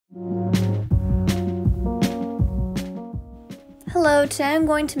Hello, today I'm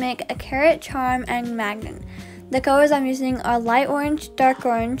going to make a carrot charm and magnet. The colors I'm using are light orange, dark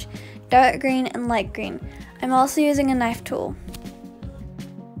green, and light green. I'm also using a knife tool.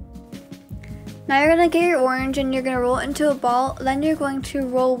 Now you're going to get your orange and you're going to roll it into a ball, then you're going to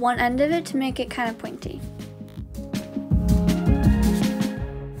roll one end of it to make it kind of pointy.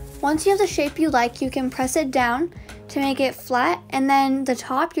 Once you have the shape you like, you can press it down to make it flat, and then the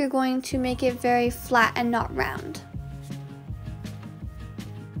top you're going to make it very flat and not round.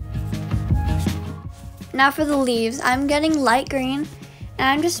 Now for the leaves, I'm getting light green and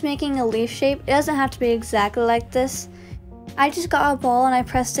I'm just making a leaf shape. It doesn't have to be exactly like this. I just got a ball and I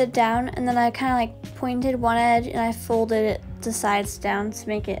pressed it down, and then I kind of like pointed one edge and I folded it the sides down to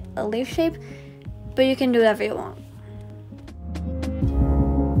make it a leaf shape, but you can do whatever you want.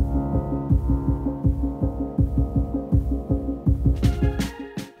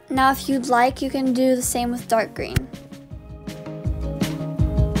 Now if you'd like, you can do the same with dark green.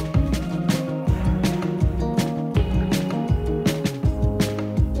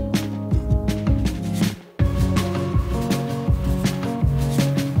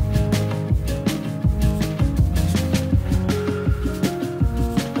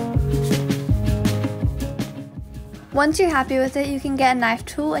 Once you're happy with it, you can get a knife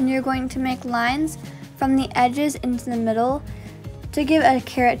tool and you're going to make lines from the edges into the middle to give a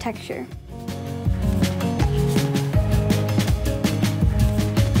carrot texture.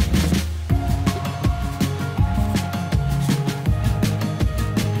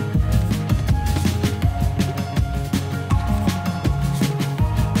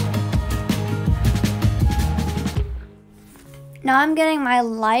 Now I'm getting my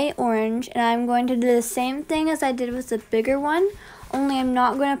light orange and I'm going to do the same thing as I did with the bigger one, only I'm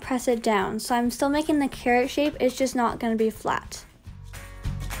not going to press it down. So I'm still making the carrot shape, it's just not going to be flat.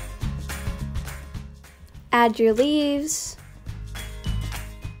 Add your leaves.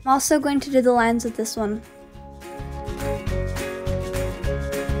 I'm also going to do the lines with this one.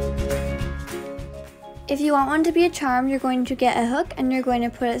 If you want one to be a charm, you're going to get a hook and you're going to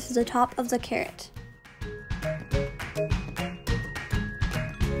put it to the top of the carrot.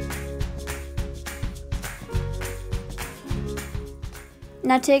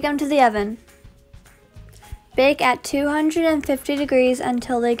 Now take them to the oven. Bake at 250 degrees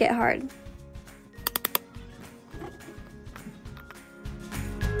until they get hard.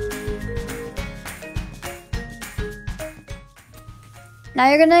 Now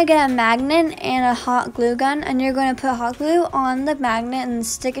you're going to get a magnet and a hot glue gun, and you're going to put hot glue on the magnet and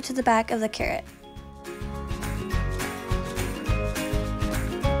stick it to the back of the carrot.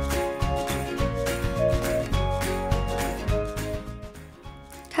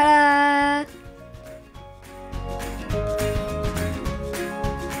 Ta-da!